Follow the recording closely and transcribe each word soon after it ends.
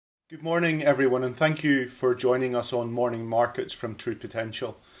Good morning everyone, and thank you for joining us on Morning Markets from True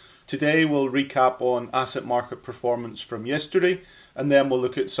Potential. Today we'll recap on asset market performance from yesterday, and then we'll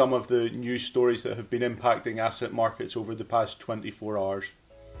look at some of the news stories that have been impacting asset markets over the past 24 hours.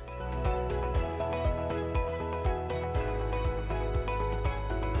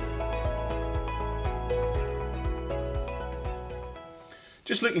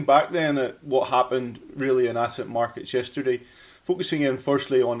 Just looking back then at what happened really in asset markets yesterday, focusing in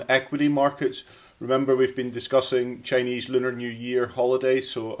firstly on equity markets. Remember, we've been discussing Chinese Lunar New Year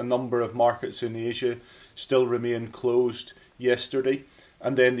holidays, so a number of markets in Asia still remain closed yesterday,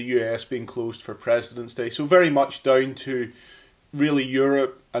 and then the US being closed for President's Day. So very much down to really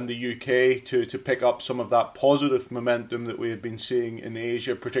Europe and the UK to pick up some of that positive momentum that we had been seeing in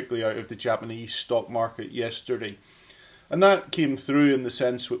Asia, particularly out of the Japanese stock market yesterday. And that came through in the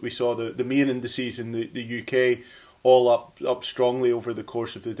sense that we saw the main indices in the UK all up strongly over the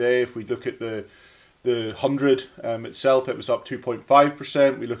course of the day. If we look at the 100 itself, it was up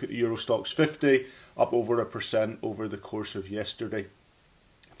 2.5%. We look at the Euro Stoxx 50, up over 1% over the course of yesterday.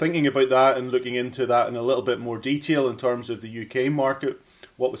 Thinking about that and looking into that in a little bit more detail in terms of the UK market,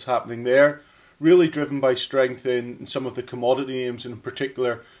 what was happening there, really driven by strength in some of the commodity names, and in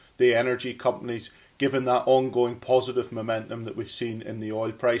particular the energy companies, given that ongoing positive momentum that we've seen in the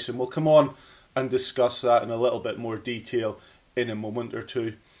oil price. And we'll come on and discuss that in a little bit more detail in a moment or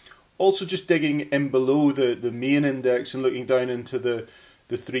two. Also just digging in below the main index and looking down into the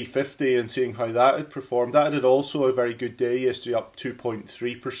 350 and seeing how that had performed. That had also a very good day yesterday, up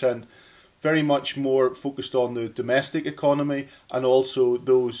 2.3%. Very much more focused on the domestic economy and also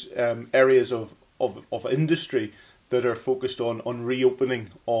those areas of industry that are focused on reopening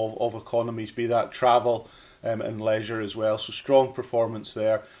of economies, be that travel and leisure as well. So strong performance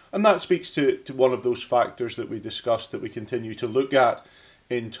there. And that speaks to one of those factors that we discussed that we continue to look at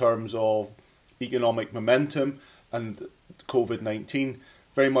in terms of economic momentum and COVID-19,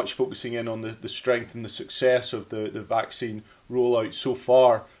 very much focusing in on the strength and the success of the vaccine rollout so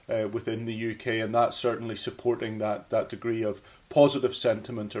far within the UK, and that's certainly supporting that degree of positive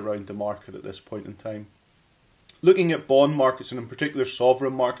sentiment around the market at this point in time. Looking at bond markets, and in particular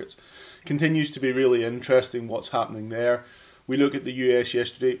sovereign markets, continues to be really interesting what's happening there. We look at the US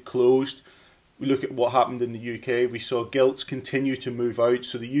yesterday, it closed. We look at what happened in the UK. We saw gilts continue to move out.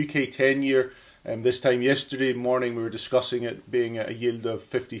 So the UK 10-year, this time yesterday morning, we were discussing it being at a yield of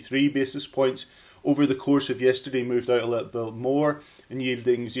 53 basis points. Over the course of yesterday, moved out a little bit more and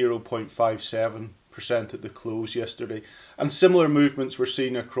yielding 0.57% at the close yesterday. And similar movements were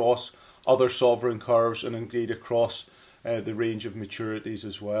seen across other sovereign curves and indeed across the range of maturities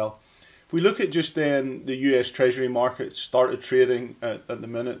as well. If we look at just then the US Treasury market started trading at the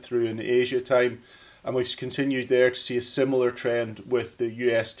minute through in Asia time, and we've continued there to see a similar trend with the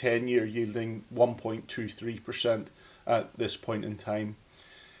US 10-year yielding 1.23% at this point in time.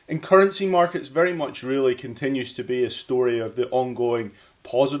 In currency markets, very much really continues to be a story of the ongoing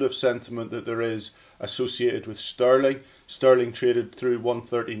positive sentiment that there is associated with sterling. Sterling traded through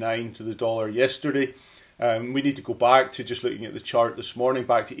 139 to the dollar yesterday. We need to go back to just looking at the chart this morning,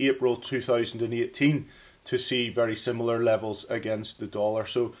 back to April 2018 to see very similar levels against the dollar.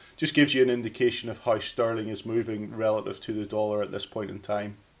 So just gives you an indication of how sterling is moving relative to the dollar at this point in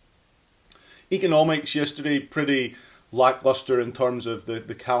time. Economics yesterday, pretty lackluster in terms of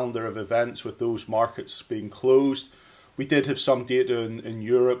the calendar of events with those markets being closed. We did have some data in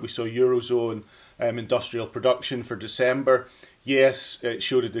Europe. We saw Eurozone industrial production for December. Yes, it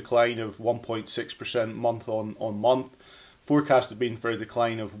showed a decline of 1.6% month on month. Forecast had been for a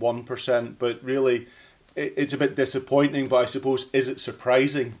decline of 1%, but really it's a bit disappointing. But I suppose, is it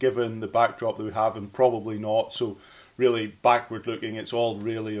surprising given the backdrop that we have? And probably not. So really backward looking, it's all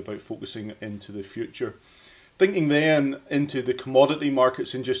really about focusing into the future. Thinking then into the commodity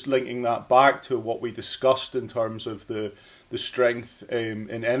markets and just linking that back to what we discussed in terms of the strength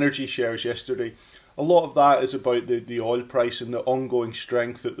in energy shares yesterday, a lot of that is about the oil price and the ongoing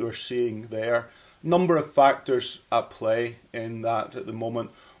strength that we're seeing there. Number of factors at play in that at the moment.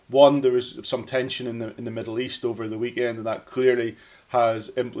 One, there is some tension in the Middle East over the weekend, and that clearly has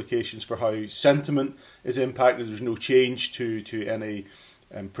implications for how sentiment is impacted. There's no change to any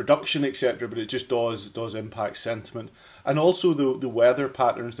production, etc., but it just does impact sentiment. And also the weather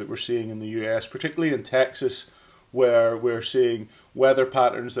patterns that we're seeing in the US, particularly in Texas, where we're seeing weather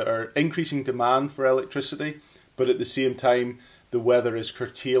patterns that are increasing demand for electricity, but at the same time the weather is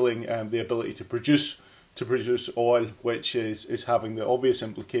curtailing the ability to produce oil, which is having the obvious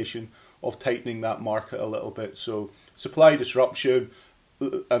implication of tightening that market a little bit. So supply disruption,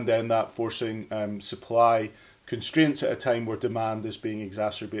 and then that forcing supply constraints at a time where demand is being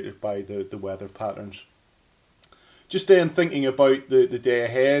exacerbated by the weather patterns. Just then, thinking about the day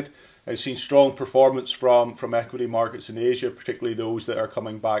ahead, I've seen strong performance from equity markets in Asia, particularly those that are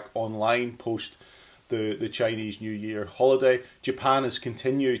coming back online post the Chinese New Year holiday. Japan has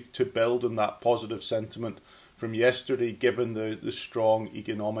continued to build on that positive sentiment from yesterday, given the strong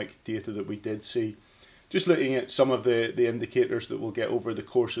economic data that we did see. Just looking at some of the indicators that we'll get over the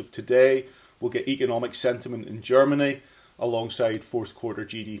course of today, we'll get economic sentiment in Germany alongside fourth quarter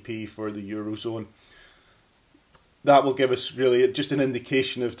GDP for the Eurozone. That will give us really just an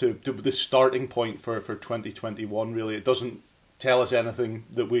indication of to the starting point for 2021. Really, it doesn't tell us anything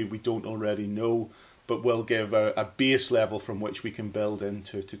that we don't already know, but will give a base level from which we can build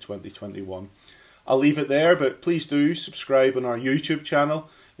into 2021. I'll leave it there, but please do subscribe on our YouTube channel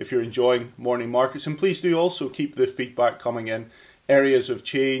if you're enjoying morning markets, and please do also keep the feedback coming in. Areas of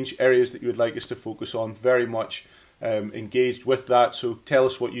change, areas that you would like us to focus on, very much engaged with that. So tell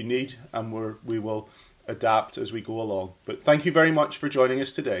us what you need, and we will adapt as we go along. But thank you very much for joining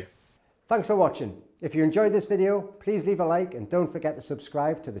us today. Thanks for watching. If you enjoyed this video, please leave a like and don't forget to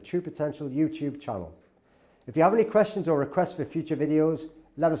subscribe to the True Potential YouTube channel. If you have any questions or requests for future videos,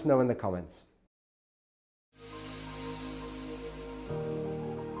 let us know in the comments.